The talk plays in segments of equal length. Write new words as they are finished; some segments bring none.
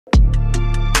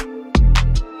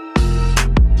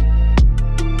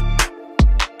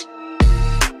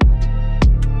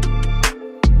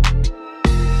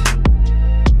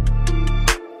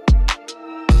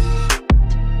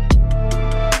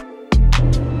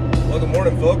Well, good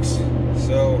morning, folks.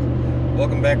 So,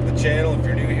 welcome back to the channel. If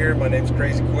you're new here, my name's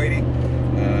Crazy Quady.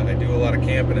 I do a lot of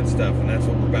camping and stuff, and that's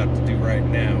what we're about to do right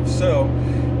now. So,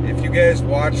 if you guys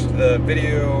watched the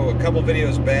video, a couple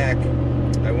videos back,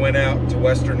 I went out to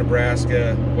western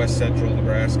Nebraska, west central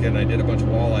Nebraska, and I did a bunch of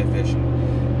walleye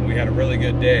fishing. We had a really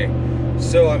good day.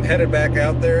 So, I'm headed back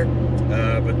out there,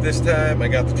 but this time I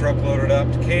got the truck loaded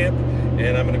up to camp,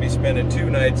 and I'm going to be spending 2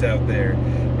 nights out there.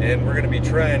 And we're going to be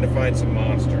trying to find some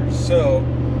monsters. So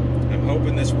I'm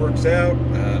hoping this works out.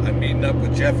 I'm meeting up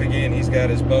with Jeff again. He's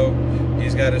got his boat,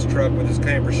 he's got his truck with his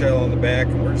camper shell on the back,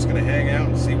 and we're just going to hang out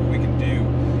and see what we can do.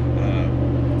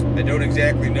 I don't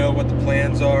exactly know what the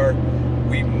plans are.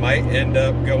 We might end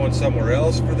up going somewhere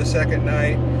else for the second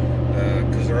night,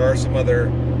 because there are some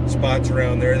other spots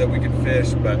around there that we can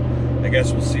fish, but I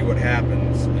guess we'll see what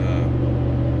happens.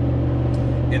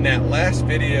 In that last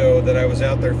video that I was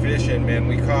out there fishing, man,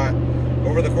 we caught,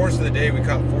 over the course of the day, we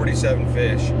caught 47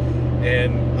 fish.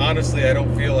 And honestly, I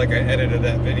don't feel like I edited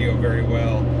that video very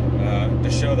well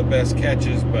to show the best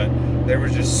catches, but there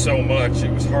was just so much, it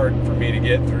was hard for me to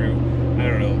get through. I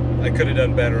don't know, I could have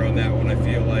done better on that one, I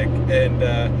feel like. And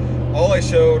all I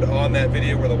showed on that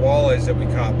video were the walleyes that we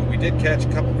caught, but we did catch a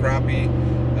couple crappie.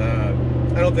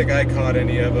 I don't think I caught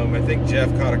any of them. I think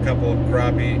Jeff caught a couple of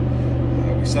crappie.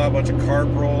 We saw a bunch of carp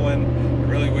rolling. I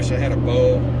really wish I had a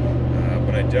bow,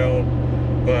 but I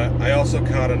don't. But I also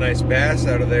caught a nice bass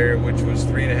out of there, which was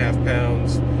 3.5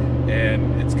 pounds.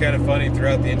 And it's kind of funny,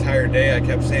 throughout the entire day, I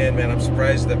kept saying, man, I'm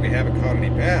surprised that we haven't caught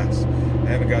any bass. I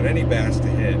haven't got any bass to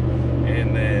hit.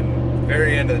 And then,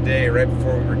 very end of the day, right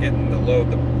before we were getting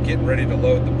ready to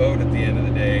load the boat at the end of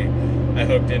the day, I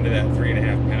hooked into that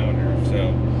 3.5 pounder.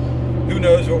 So, who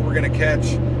knows what we're going to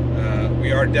catch.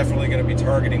 We are definitely going to be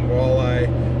targeting walleye.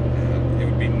 It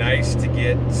would be nice to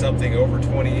get something over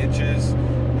 20 inches.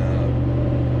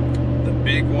 The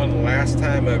big one last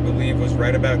time, I believe, was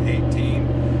right about 18.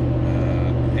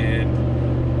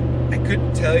 And I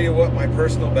couldn't tell you what my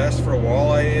personal best for a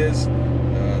walleye is.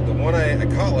 The one I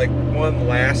caught like one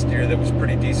last year that was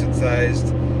pretty decent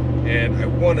sized. And I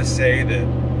want to say that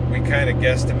we kind of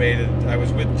guesstimated, I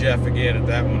was with Jeff again at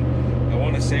that one. I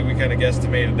want to say we kind of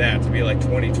guesstimated that to be like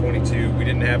 20, 22. We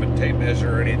didn't have a tape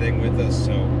measure or anything with us,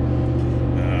 so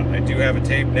I do have a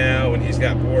tape now, and he's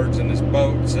got boards in his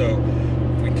boat, so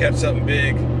if we catch something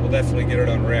big, we'll definitely get it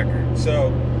on record.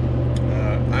 So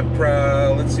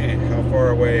let's see, how far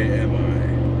away am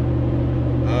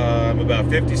I? I'm about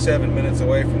 57 minutes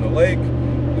away from the lake.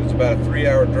 It was about a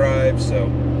 3-hour drive,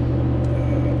 so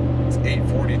it's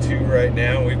 8:42 right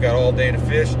now. We've got all day to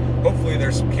fish. Hopefully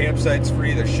there's some campsites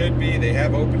free. There should be. They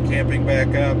have open camping back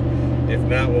up. If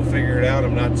not, we'll figure it out.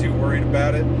 I'm not too worried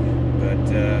about it.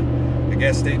 But I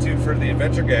guess stay tuned for the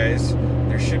adventure, guys.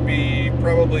 There should be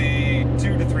probably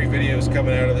 2 to 3 videos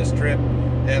coming out of this trip,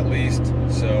 at least.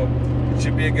 So it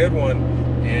should be a good one.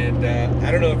 And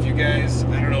I don't know if you guys,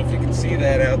 I don't know if you can see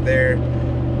that out there.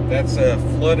 That's a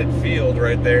flooded field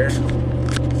right there.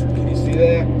 Can you see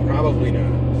that? Probably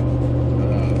not.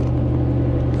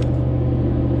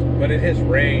 But it has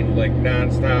rained like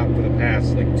non-stop for the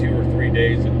past like 2 or 3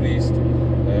 days at least.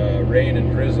 Rain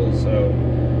and drizzle, so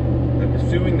I'm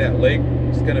assuming that lake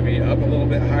is going to be up a little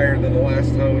bit higher than the last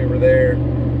time we were there,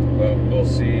 but we'll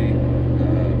see.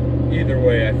 Either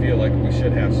way, I feel like we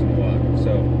should have some luck,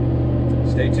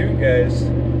 so stay tuned, guys.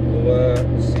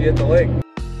 We'll see you at the lake.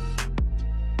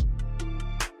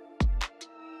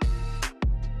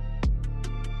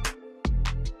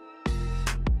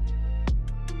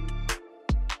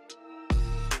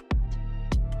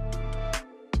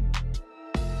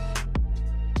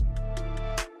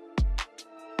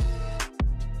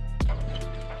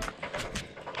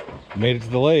 Made it to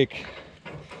the lake.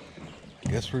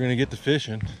 Guess we're gonna get to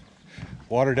fishing.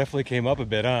 Water definitely came up a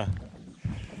bit, huh?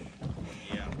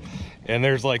 Yeah. And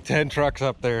there's like 10 trucks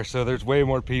up there, so there's way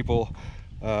more people.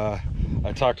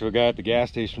 I talked to a guy at the gas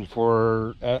station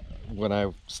before when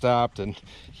I stopped, and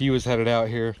he was headed out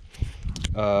here.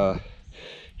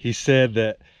 He said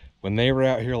that when they were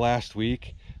out here last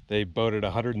week, they boated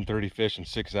 130 fish in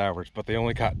 6 hours, but they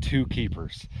only caught 2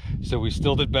 keepers. So we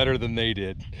still did better than they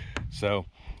did. So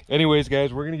anyways,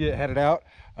 guys, we're gonna get headed out.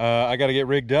 I gotta get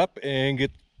rigged up and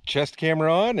get chest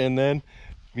camera on, and then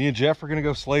me and Jeff are gonna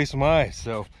go slay some ice,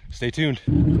 so stay tuned.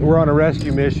 We're on a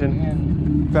rescue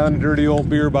mission. Found a dirty old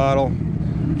beer bottle.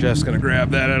 Jeff's gonna grab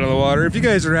that out of the water. If you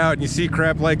guys are out and you see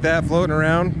crap like that floating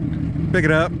around, pick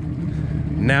it up.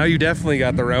 Now you definitely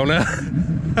got the Rona.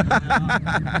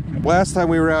 Last time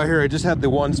we were out here, I just had the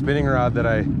one spinning rod that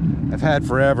I've had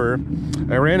forever.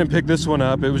 I ran and picked this one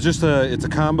up. It was just it's a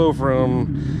combo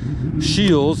from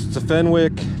Shields. It's a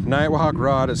Fenwick Nighthawk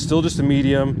rod. It's still just a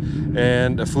medium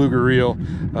and a Fluger reel.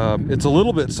 It's a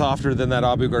little bit softer than that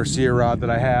Abu Garcia rod that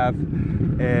I have.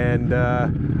 And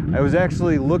I was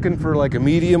actually looking for like a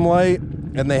medium light,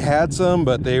 and they had some,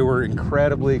 but they were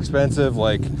incredibly expensive.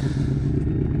 Like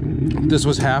this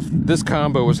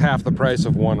combo was half the price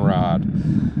of one rod.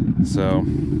 So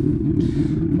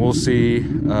we'll see.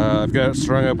 I've got it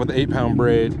strung up with an 8-pound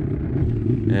braid,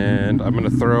 and I'm gonna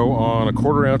throw on a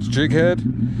 1/4 ounce jig head,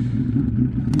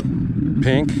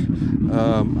 pink.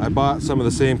 I bought some of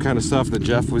the same kind of stuff that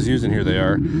Jeff was using. Here they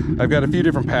are. I've got a few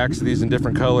different packs of these in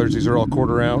different colors. These are all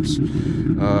 1/4 ounce.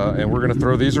 And we're gonna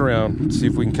throw these around, see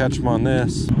if we can catch them on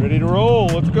this. Ready to roll,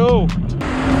 let's go.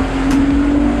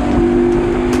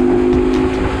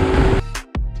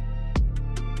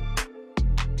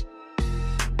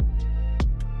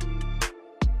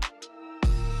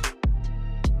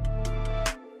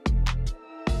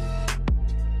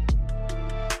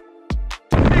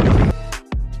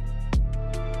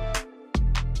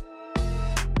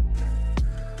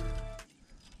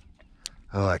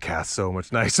 Oh, that cast's so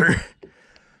much nicer.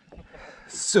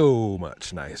 So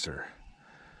much nicer.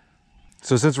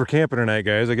 So since we're camping tonight,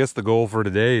 guys, I guess the goal for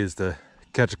today is to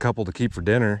catch a couple to keep for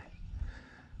dinner.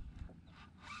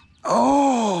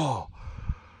 Oh!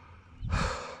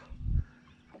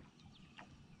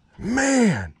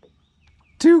 Man!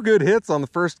 2 good hits on the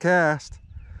first cast.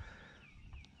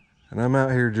 And I'm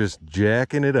out here just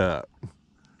jacking it up.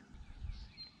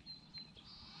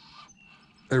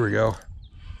 There we go.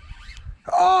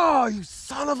 Oh, you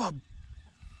son of a...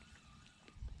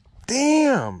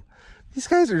 Damn! These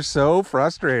guys are so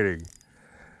frustrating.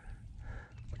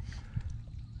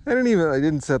 I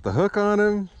didn't set the hook on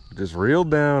him. Just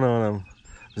reeled down on him.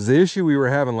 It was the issue we were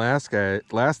having last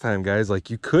time, guys. Like,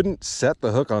 you couldn't set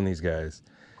the hook on these guys.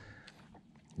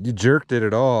 You jerked it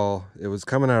at all, it was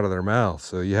coming out of their mouth.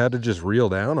 So you had to just reel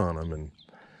down on them. And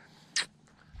I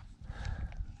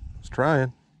was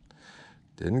trying.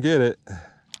 Didn't get it.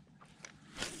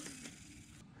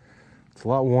 It's a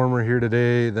lot warmer here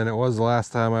today than it was the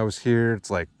last time I was here.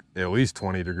 It's like at least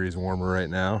 20 degrees warmer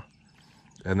right now.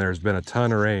 And there's been a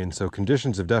ton of rain, so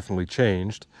conditions have definitely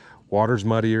changed. Water's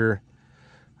muddier.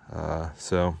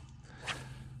 So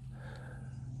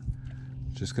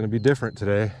it's just gonna be different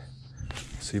today.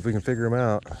 See if we can figure them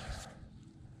out.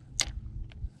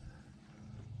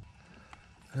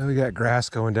 And we got grass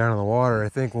going down in the water. I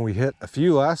think when we hit a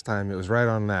few last time, it was right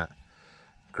on that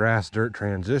grass dirt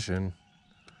transition.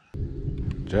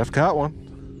 Jeff caught one.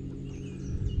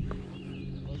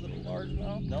 Was it a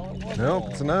largemouth? No, it wasn't. Nope,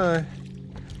 it's an eye.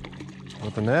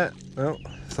 With a net. Oh,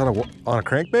 is that on a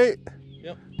crankbait?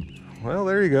 Yep. Well,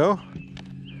 there you go.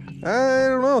 I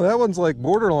don't know. That one's like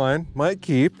borderline. Might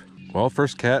keep. Well,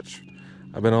 first catch.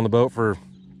 I've been on the boat for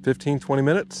 15, 20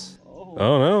 minutes. Oh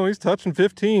no, he's touching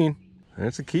 15. And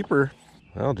it's a keeper.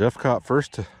 Well, Jeff caught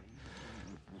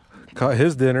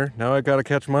his dinner. Now I gotta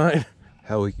catch mine.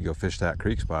 Hell, we could go fish that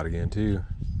creek spot again too.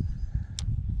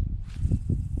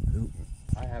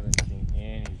 I haven't seen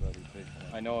anybody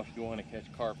fishing. I know if you want to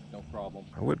catch carp, no problem.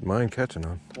 I wouldn't mind catching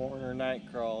them. Corner night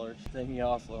crawlers. Then you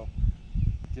also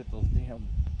get those damn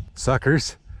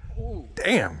suckers. Ooh.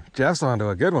 Damn, Jeff's onto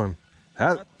a good one.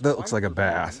 That looks like a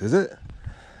bass, is it?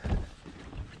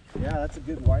 Yeah, that's a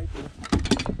good wiper.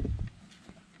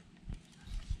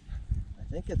 I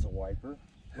think it's a wiper.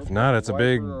 If not, it's a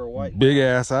big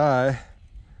ass eye.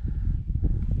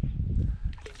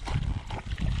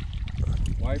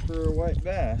 Wiper or white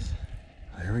bass.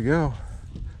 There we go.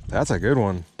 That's a good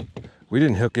one. We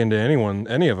didn't hook into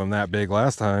any of them that big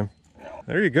last time.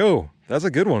 There you go. That's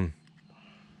a good one.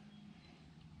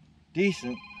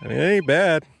 Decent. I mean, it ain't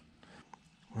bad.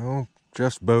 Well,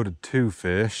 just boated 2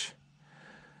 fish.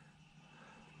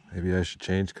 Maybe I should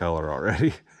change color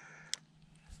already.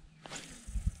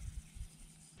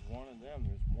 One of them,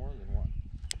 there's more than one.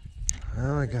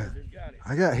 Oh, I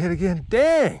got hit again.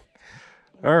 Dang!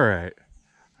 All right.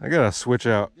 I gotta switch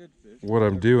out what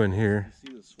I'm doing here. You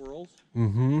see the swirls?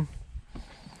 Mm-hmm.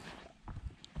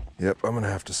 Yep, I'm gonna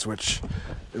have to switch.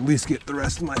 At least get the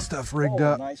rest of my stuff rigged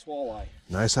up. Nice walleye.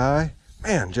 Nice eye.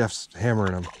 Man, Jeff's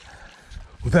hammering them.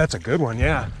 Well, that's a good one,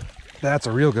 yeah. That's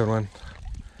a real good one.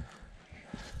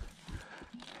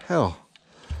 Hell.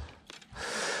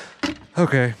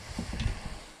 Okay.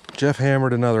 Jeff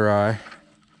hammered another eye.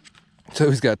 So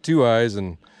he's got 2 eyes,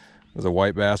 and there's a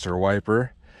white bass or a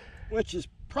wiper. Which is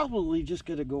probably just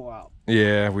gonna go out.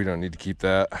 Yeah, we don't need to keep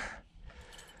that.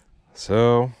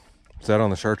 So, is that on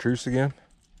the chartreuse again?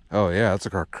 Oh yeah, that's a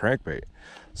crankbait.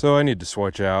 So I need to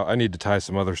switch out. I need to tie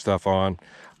some other stuff on.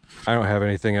 I don't have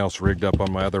anything else rigged up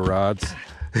on my other rods.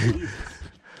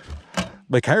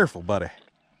 Be careful, buddy.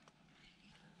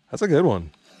 That's a good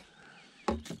one.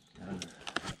 I'm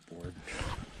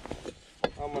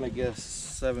gonna guess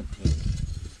 17.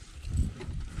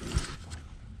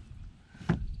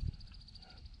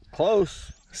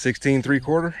 Close. 16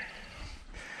 3/4.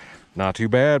 Not too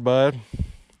bad, bud.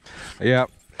 Yep,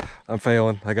 I'm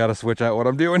failing. I gotta switch out what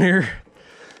I'm doing here.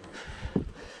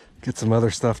 Get some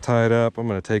other stuff tied up. I'm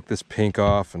gonna take this pink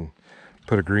off and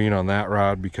put a green on that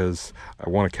rod because I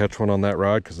want to catch one on that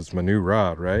rod because it's my new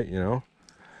rod, right? You know.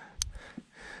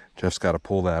 Jeff's got to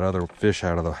pull that other fish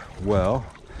out of the well.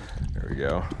 There we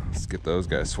go. Let's get those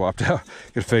guys swapped out.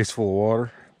 Get a face full of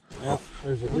water. Yep,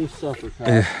 there's at least supper caught.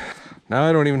 Yeah. Now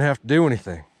I don't even have to do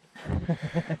anything.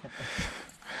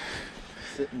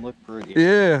 Sit and look pretty.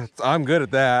 Yeah, I'm good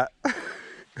at that.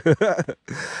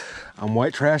 I'm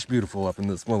white trash beautiful up in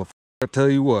this motherfucker. I tell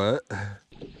you what.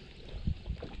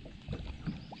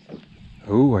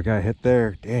 Ooh, I got hit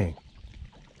there. Dang.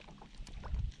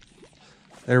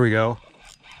 There we go.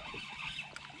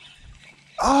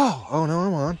 Oh no,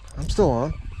 I'm on. I'm still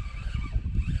on.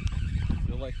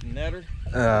 Feel like the netter?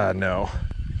 No.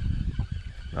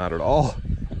 Not at all.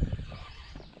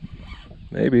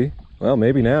 Maybe. Well,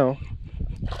 maybe now.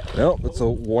 Nope, it's a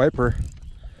wiper.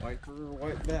 Wiper or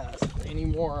white bass?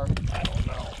 Anymore? I don't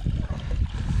know.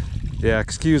 Yeah,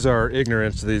 excuse our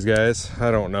ignorance to these guys.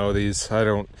 I don't know these.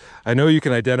 I know you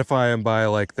can identify them by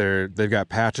like they've got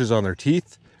patches on their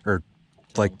teeth or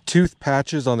like tooth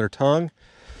patches on their tongue.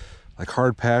 Like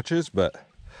hard patches, but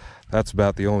that's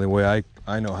about the only way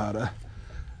I know how to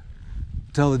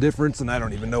tell the difference, and I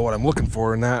don't even know what I'm looking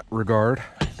for in that regard.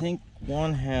 I think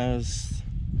one has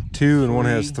 2 and one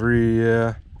has 3,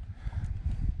 yeah.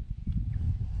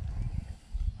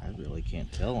 I really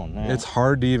can't tell on that. It's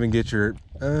hard to even get your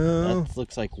that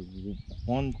looks like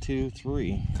 1, 2,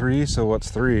 3. 3, so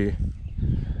what's 3?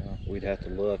 We'd have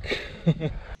to look.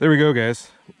 There we go,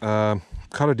 guys.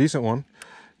 Caught a decent one.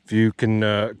 If you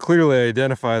can clearly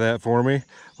identify that for me,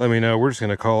 let me know. We're just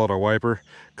gonna call it a wiper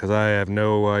because I have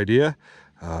no idea.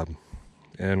 And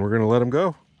we're gonna let him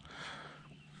go.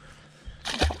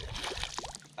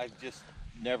 I've just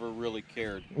never really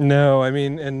cared. No, I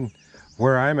mean, and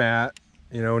where I'm at,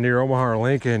 you know, near Omaha or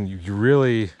Lincoln, you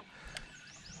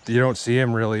don't see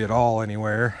them really at all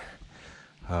anywhere.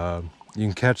 You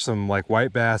can catch some like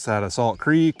white bass out of Salt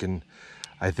Creek, and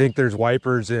I think there's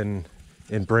wipers in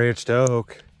Branched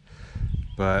Oak,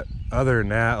 but other than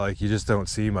that, like, you just don't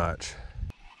see much.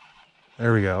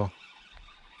 There we go.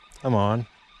 I'm on.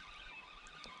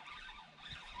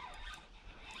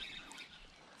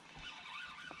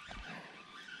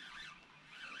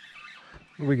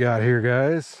 What we got here,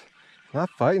 guys?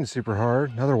 Not fighting super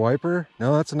hard. Another wiper.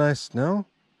 No, that's a nice, no,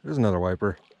 there's another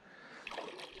wiper.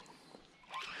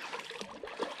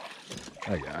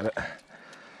 I got it.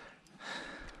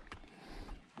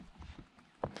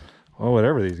 Well,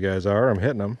 whatever these guys are, I'm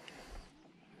hitting them.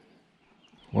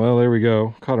 Well, there we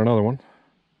go. Caught another one.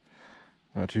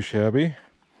 Not too shabby.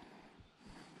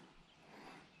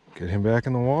 Get him back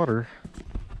in the water.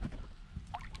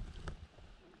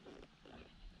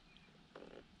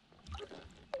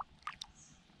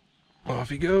 Off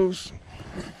he goes.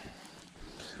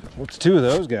 What's 2 of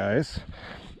those guys?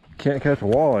 Can't catch a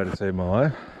walleye to save my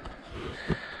life.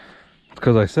 It's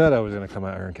because I said I was going to come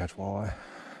out here and catch walleye.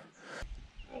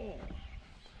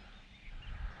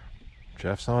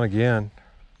 Jeff's on again.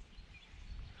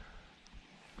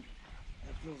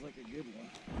 That feels like a good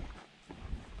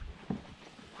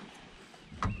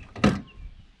one.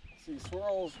 See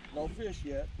swirls, no fish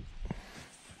yet.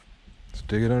 Let's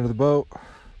dig it under the boat.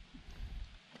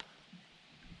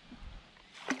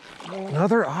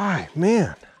 Another eye,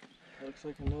 man. Looks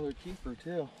like another keeper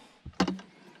too. 15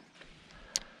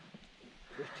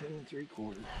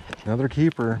 3/4. Another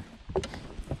keeper.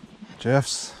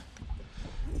 Jeff's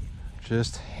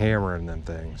just hammering them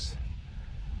things.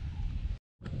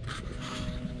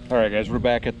 All right, guys, we're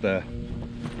back at the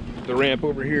ramp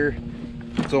over here.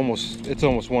 It's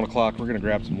almost 1 o'clock. We're gonna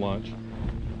grab some lunch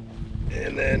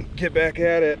and then get back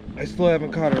at it. I still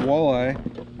haven't caught a walleye.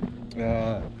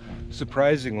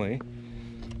 Surprisingly,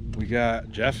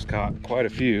 Jeff's caught quite a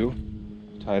few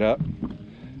tied up,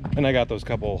 and I got those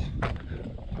couple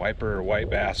wiper or white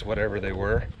bass, whatever they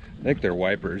were. I think they're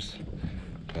wipers,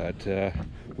 but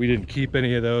we didn't keep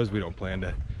any of those. We don't plan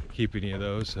to keep any of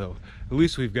those, so at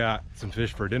least we've got some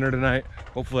fish for dinner tonight.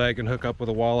 Hopefully I can hook up with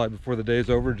a walleye before the day's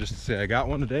over just to say I got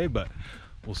one today, but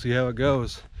we'll see how it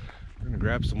goes. We're gonna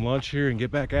grab some lunch here and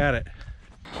get back at it.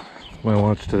 My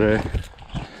lunch today: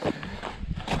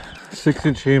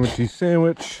 6-inch ham and cheese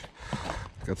sandwich.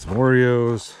 Got some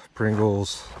Oreos,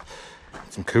 Pringles,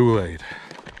 some Kool-Aid,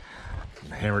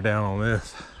 some hammer down on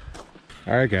this.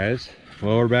 All right, guys.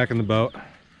 Well, we're back in the boat.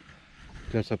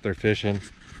 Just up there fishing.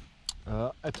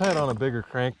 I tied on a bigger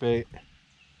crankbait.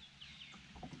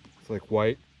 It's like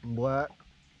white and black.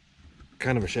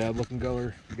 Kind of a shad looking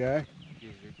color guy.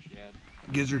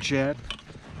 Gizzard shad.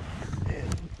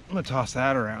 And I'm gonna toss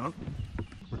that around.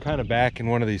 We're kind of back in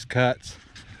one of these cuts.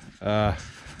 I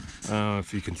don't know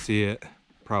if you can see it.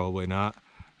 Probably not.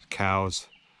 Cows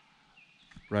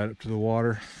right up to the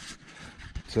water.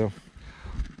 So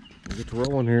we'll get to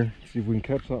rolling here. See if we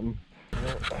can catch something.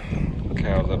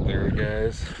 Cows up there,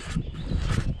 guys.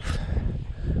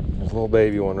 There's a little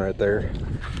baby one right there,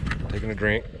 taking a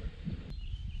drink.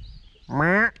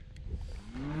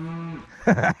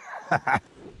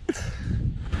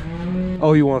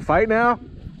 Oh, you want to fight now? Did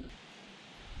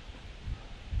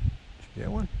you get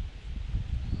one?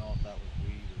 I don't know if that was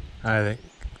weed or... I think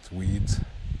it's weeds.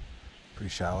 Pretty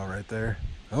shallow right there.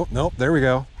 Oh, nope, there we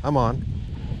go. I'm on.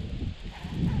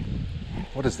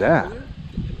 What is that?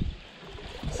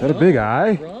 Is that a big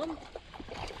eye? Rum?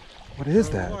 What is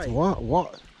that? It's a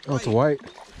what? Oh, it's a white.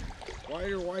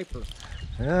 White or wiper?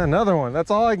 Yeah, another one. That's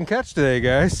all I can catch today,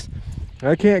 guys.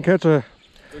 I can't catch a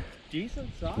Decent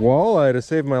size. walleye to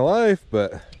save my life,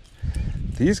 but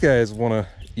these guys want to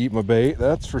eat my bait,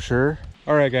 that's for sure.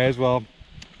 All right, guys, well,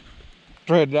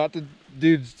 tried not to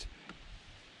dudes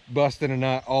busting a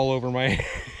nut all over my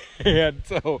hand,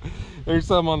 so there's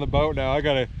some on the boat now. I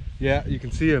gotta, yeah, you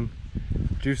can see him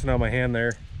juicing on my hand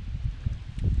there.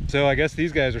 So I guess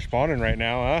these guys are spawning right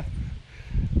now, huh?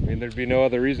 I mean, there'd be no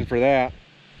other reason for that.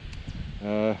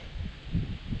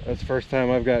 That's the first time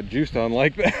I've got juiced on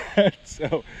like that.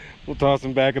 So we'll toss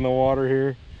them back in the water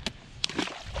here.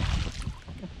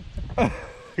 I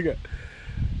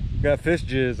got fish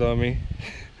jizz on me.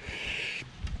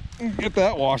 Get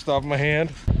that washed off my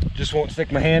hand. Just won't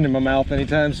stick my hand in my mouth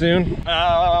anytime soon.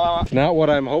 It's not what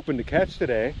I'm hoping to catch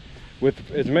today.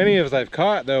 With as many as I've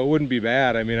caught, though, it wouldn't be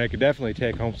bad. I mean, I could definitely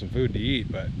take home some food to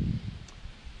eat, but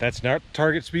that's not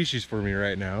target species for me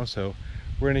right now. So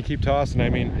we're gonna keep tossing. I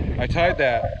mean, I tied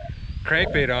that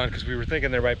crankbait on because we were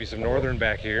thinking there might be some northern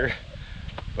back here,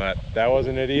 but that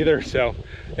wasn't it either. So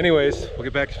anyways, we'll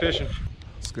get back to fishing.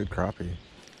 It's a good crappie.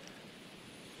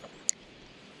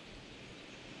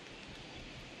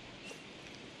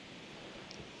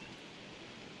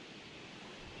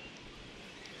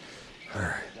 All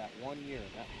right. That 1 year,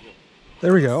 that's good.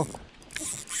 There we go.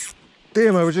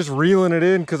 Damn, I was just reeling it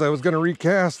in because I was gonna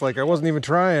recast, like I wasn't even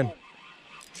trying.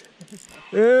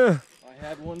 Yeah. I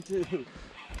had one too.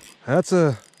 That's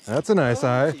a nice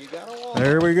eye.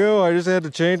 There we go. I just had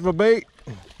to change my bait.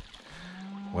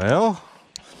 Well,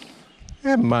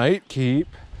 it might keep.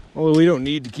 Well, we don't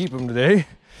need to keep them today.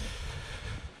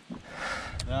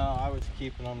 No, I was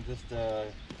keeping them just to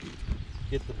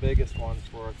get the biggest ones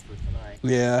for us for tonight.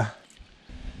 Yeah.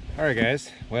 All right,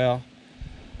 guys. Well,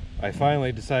 I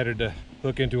finally decided to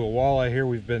hook into a walleye here.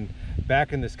 We've been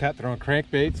back in this cut throwing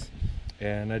crankbaits,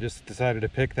 and I just decided to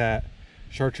pick that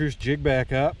chartreuse jig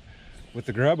back up with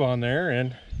the grub on there,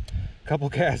 and a couple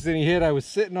casts in he hit. I was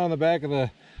sitting on the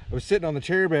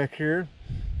chair back here,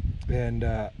 and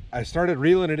I started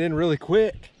reeling it in really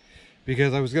quick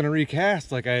because I was going to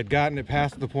recast. Like I had gotten it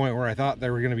past the point where I thought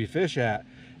there were going to be fish at,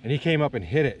 and he came up and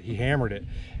hit it. He hammered it,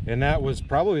 and that was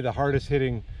probably the hardest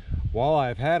hitting walleye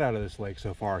I've had out of this lake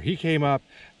so far. He came up,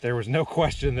 there was no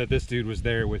question that this dude was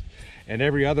there with, and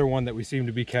every other one that we seem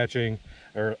to be catching,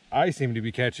 or I seem to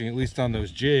be catching, at least on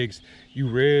those jigs, you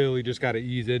really just got to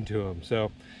ease into them.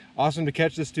 So awesome to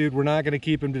catch this dude. We're not going to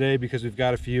keep him today because we've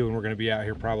got a few, and we're going to be out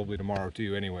here probably tomorrow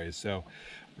too anyways. So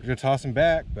we're going to toss him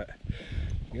back, but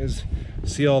you guys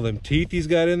see all them teeth he's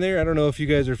got in there? I don't know if you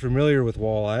guys are familiar with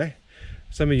walleye.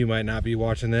 Some of you might not be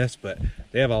watching this, but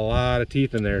they have a lot of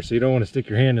teeth in there, so you don't want to stick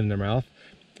your hand in their mouth.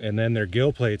 And then their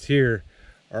gill plates here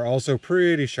are also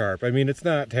pretty sharp. I mean, it's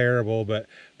not terrible, but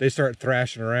they start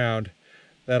thrashing around,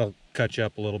 that'll cut you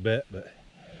up a little bit. But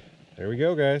there we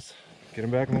go, guys. Get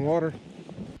them back in the water.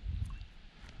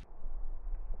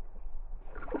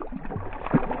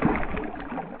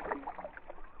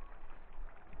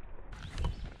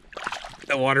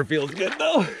 The water feels good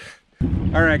though.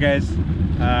 All right, guys.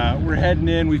 We're heading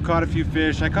in. We've caught a few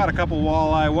fish. I caught a couple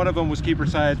walleye. One of them was keeper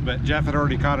size, but Jeff had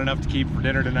already caught enough to keep for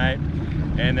dinner tonight.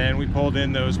 And then we pulled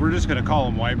in those, we're just gonna call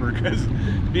them wiper because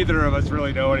neither of us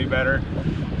really know any better.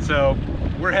 So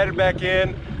we're headed back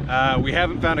in. We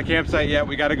haven't found a campsite yet.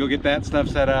 We gotta go get that stuff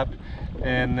set up.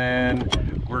 And then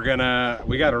we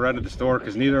gotta run to the store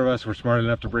because neither of us were smart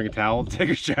enough to bring a towel to take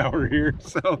a shower here.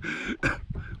 So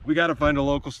we got to find a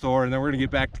local store, and then we're gonna get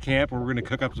back to camp, and we're gonna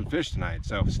cook up some fish tonight.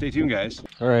 So stay tuned, guys.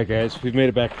 All right, guys, we've made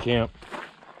it back to camp.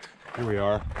 Here we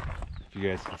are. if you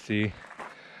guys can see.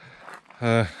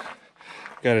 Got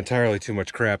entirely too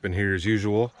much crap in here as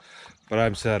usual, but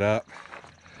I'm set up.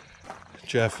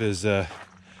 Jeff is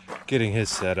getting his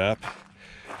set up.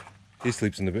 He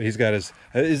sleeps in the, he's got his,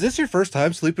 is this your first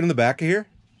time sleeping in the back of here?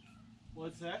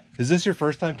 What's that? Is this your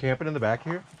first time camping in the back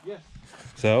here? Yes.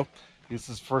 So, this is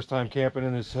his first time camping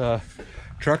in his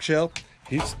truck shell.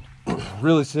 He's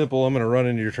really simple. I'm gonna run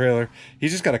into your trailer.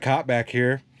 He's just got a cot back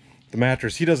here, the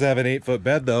mattress. He does have an 8-foot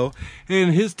bed though,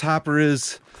 and his topper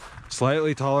is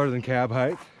slightly taller than cab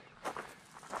height.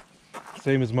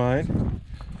 Same as mine.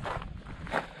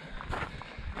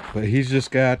 But he's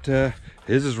just got,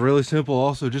 his is really simple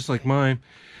also, just like mine.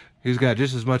 He's got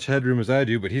just as much headroom as I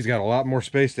do, but he's got a lot more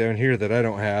space down here that I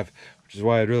don't have, which is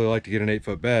why I'd really like to get an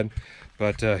 8-foot bed.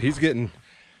 But he's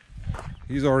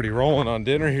already rolling on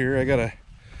dinner here.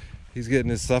 He's getting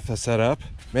his stuff set up.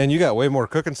 Man, you got way more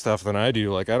cooking stuff than I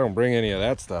do. Like, I don't bring any of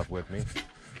that stuff with me.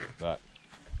 But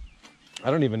I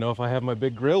don't even know if I have my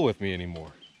big grill with me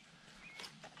anymore.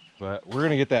 But we're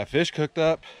gonna get that fish cooked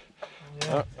up.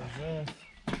 Yeah,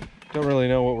 Don't really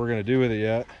know what we're gonna do with it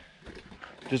yet.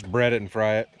 Just bread it and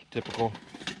fry it, typical.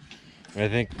 And I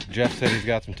think Jeff said he's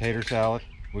got some tater salad.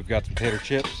 We've got some tater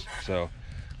chips, so,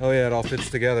 oh yeah, it all fits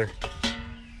together.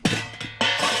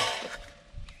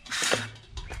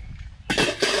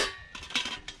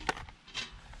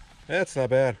 That's not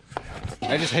bad.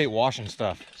 I just hate washing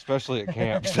stuff, especially at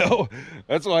camp, so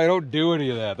that's why I don't do any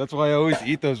of that. That's why I always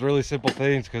eat those really simple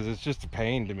things, because it's just a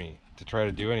pain to me to try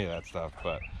to do any of that stuff.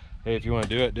 But hey, if you want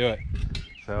to do it, do it.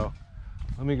 So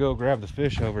let me go grab the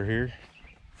fish over here.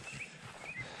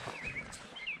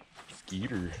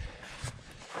 Skeeter.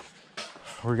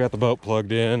 We got the boat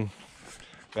plugged in.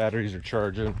 Batteries are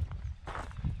charging.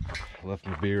 Left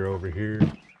my beer over here.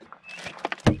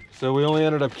 So we only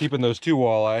ended up keeping those 2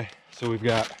 walleye. So we've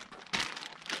got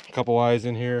a couple eyes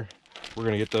in here. We're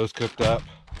gonna get those cooked up.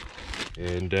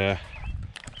 And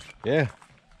yeah,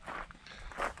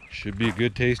 should be a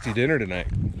good tasty dinner tonight.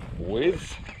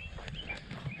 Boys.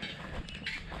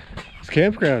 This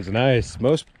campground's nice.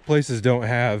 Most places don't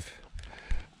have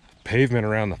pavement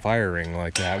around the fire ring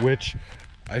like that, which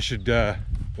I should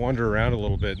wander around a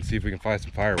little bit and see if we can find some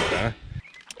firewood, huh?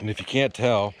 And if you can't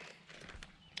tell,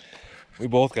 we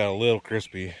both got a little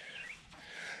crispy.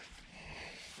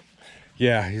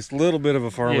 Yeah, he's a little bit of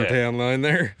a farmer tan line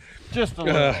there. Just a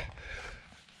little.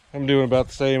 I'm doing about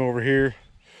the same over here.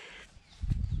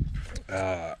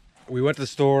 We went to the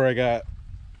store.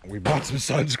 We bought some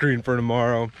sunscreen for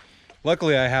tomorrow.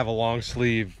 Luckily, I have a long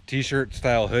sleeve t-shirt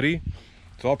style hoodie,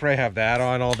 so I'll probably have that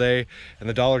on all day. And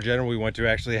the Dollar General we went to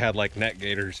actually had like neck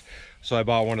gaiters, so I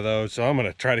bought one of those. So I'm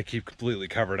gonna try to keep completely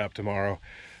covered up tomorrow,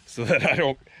 so that I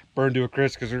don't burn to a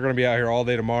crisp, because we're gonna be out here all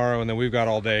day tomorrow, and then we've got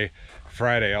all day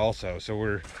Friday also. So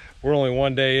we're only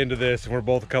one day into this, and we're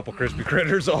both a couple crispy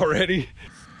critters already.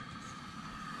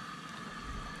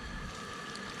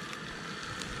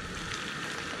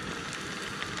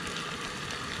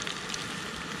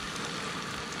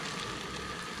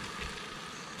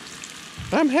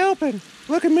 I'm helping.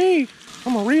 Look at me.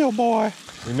 I'm a real boy.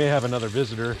 We may have another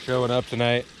visitor showing up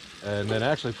tonight, and then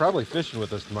actually probably fishing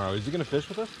with us tomorrow. Is he gonna fish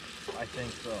with us? I think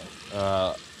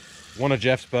so. One of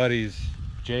Jeff's buddies,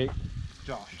 Jake.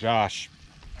 Josh.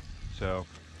 So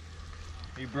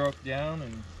he broke down,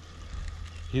 and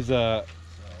he's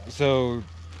so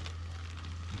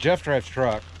Jeff drives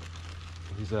truck.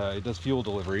 He does fuel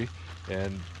delivery,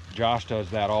 and Josh does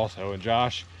that also. And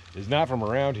Josh is not from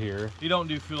around here. He don't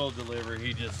do fuel delivery.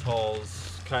 He just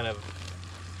hauls kind of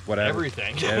whatever,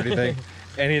 everything,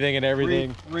 anything and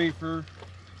everything. Reefer.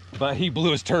 But he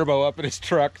blew his turbo up in his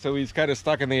truck, so he's kind of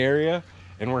stuck in the area,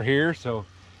 and we're here. So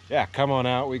yeah, come on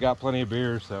out. We got plenty of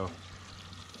beer. So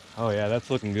oh yeah, that's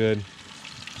looking good.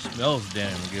 Smells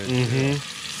damn good. Mm-hmm.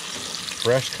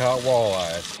 Fresh caught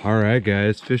walleyes. All right,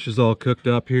 guys, fish is all cooked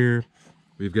up here.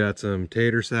 We've got some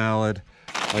tater salad.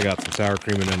 I got some sour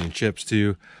cream and onion chips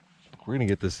too. We're gonna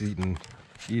get this eaten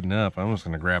up. I'm just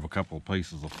gonna grab a couple of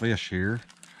pieces of fish here.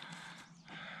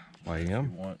 By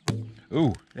him.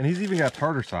 Ooh, and he's even got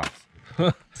tartar sauce.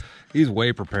 He's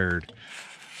way prepared.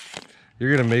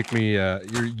 You're gonna make me.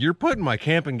 You're putting my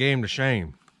camping game to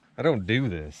shame. I don't do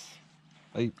this.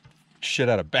 I eat shit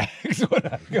out of bags when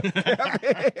I go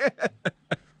camping.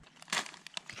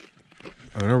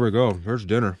 And there we go. There's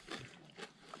dinner.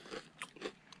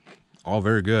 All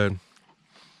very good.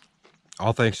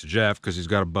 All thanks to Jeff, because he's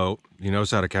got a boat. He knows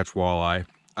how to catch walleye.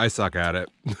 I suck at it.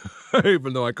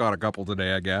 Even though I caught a couple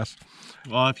today, I guess.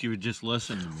 Well, if you would just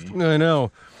listen to me. I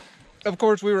know. Of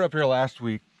course, we were up here last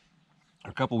week,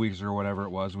 a couple weeks or whatever it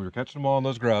was. We were catching them all in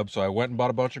those grubs, so I went and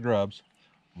bought a bunch of grubs.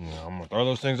 You know, I'm gonna throw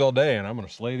those things all day and I'm gonna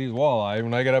slay these walleye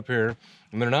when I get up here.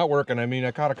 And they're not working. I mean,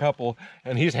 I caught a couple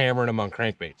and he's hammering them on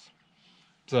crankbaits.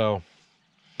 So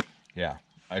yeah,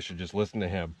 I should just listen to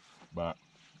him. But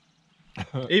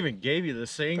Even gave you the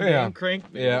same Yeah. damn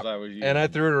crankbait yeah, as I was using. and I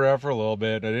threw it around for a little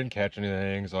bit. I didn't catch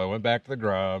anything, so I went back to the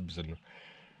grubs.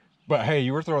 But hey,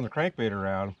 you were throwing the crankbait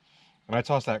around, and I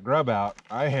tossed that grub out.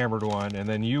 I hammered one, and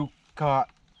then you caught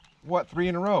what, 3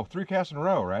 in a row, 3 casts in a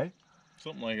row, right?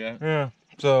 Something like that. Yeah.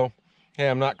 So hey,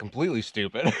 I'm not completely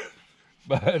stupid,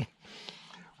 but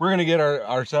we're gonna get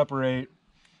our separate,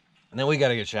 and then we got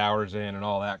to get showers in and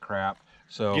all that crap.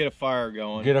 So Get a fire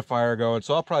going. get a fire going.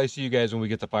 So I'll probably see you guys when we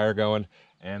get the fire going,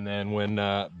 and then when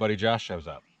buddy Josh shows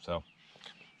up. So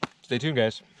stay tuned,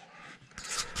 guys.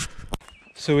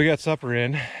 So we got supper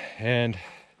in and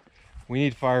we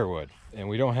need firewood and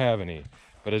we don't have any.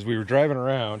 But as we were driving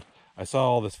around, I saw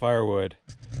all this firewood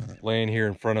laying here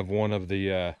in front of one of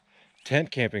the tent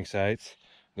camping sites.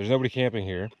 There's nobody camping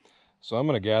here. So I'm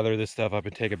gonna gather this stuff up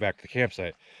and take it back to the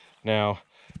campsite. Now,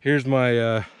 here's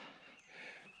my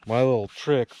my little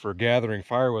trick for gathering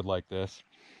firewood like this.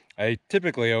 I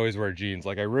typically always wear jeans,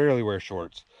 like I rarely wear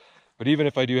shorts. But even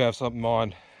if I do have something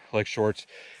on, like shorts,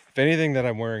 if anything that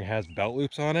I'm wearing has belt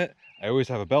loops on it, I always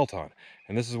have a belt on.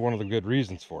 And this is one of the good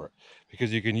reasons for it,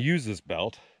 because you can use this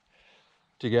belt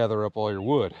to gather up all your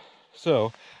wood.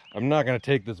 So I'm not gonna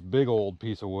take this big old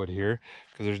piece of wood here,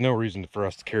 because there's no reason for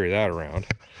us to carry that around.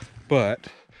 But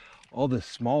all this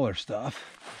smaller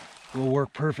stuff will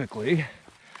work perfectly.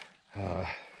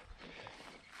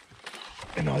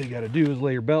 And all you got to do is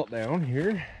lay your belt down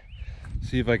here.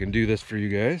 See if I can do this for you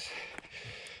guys.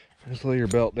 Just lay your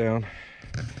belt down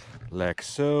like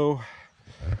so,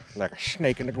 like a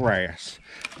snake in the grass.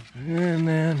 And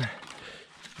then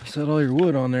set all your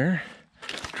wood on there.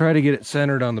 Try to get it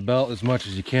centered on the belt as much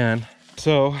as you can.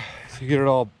 So you get it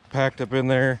all packed up in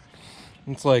there.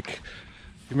 It's like,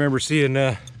 you remember seeing,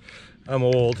 I'm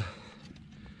old.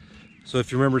 So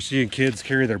if you remember seeing kids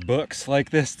carry their books like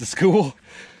this to school,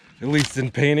 at least in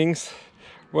paintings,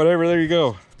 whatever, there you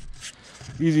go.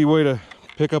 Easy way to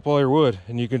pick up all your wood,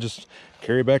 and you can just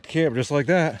carry it back to camp just like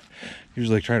that.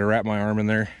 Usually try to wrap my arm in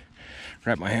there,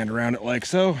 wrap my hand around it like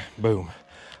so, boom.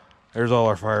 There's all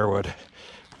our firewood.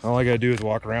 All I gotta do is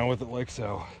walk around with it like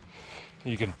so.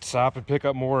 You can stop and pick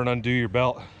up more and undo your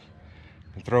belt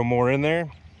and throw more in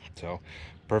there. So,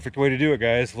 perfect way to do it,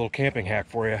 guys. A little camping hack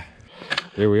for you.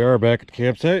 Here we are back at the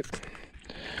campsite.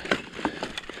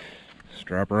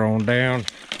 Drop her on down,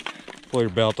 pull your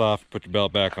belt off, put your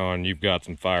belt back on, you've got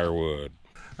some firewood.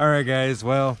 All right, guys,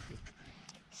 well,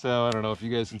 so I don't know if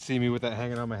you guys can see me with that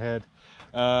hanging on my head.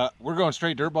 We're going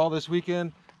straight dirt ball this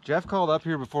weekend. Jeff called up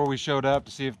here before we showed up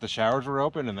to see if the showers were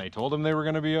open, and they told him they were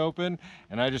gonna be open,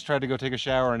 and I just tried to go take a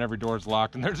shower and every door's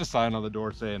locked, and there's a sign on the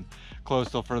door saying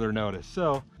closed till further notice.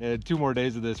 So 2 more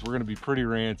days of this, we're gonna be pretty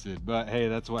rancid, but hey,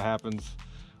 that's what happens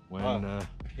when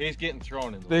He's getting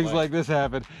thrown in the things lake. like this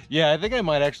happen. Yeah, I think I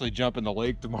might actually jump in the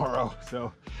lake tomorrow.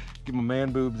 So get my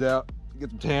man boobs out, get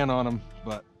some tan on them.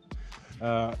 But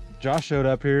Josh showed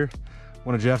up here,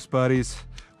 one of Jeff's buddies.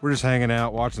 We're just hanging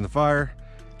out, watching the fire,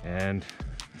 and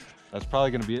that's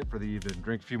probably gonna be it for the evening.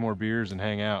 Drink a few more beers and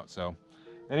hang out. So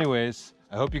anyways,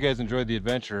 I hope you guys enjoyed the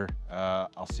adventure.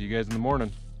 I'll see you guys in the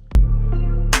morning.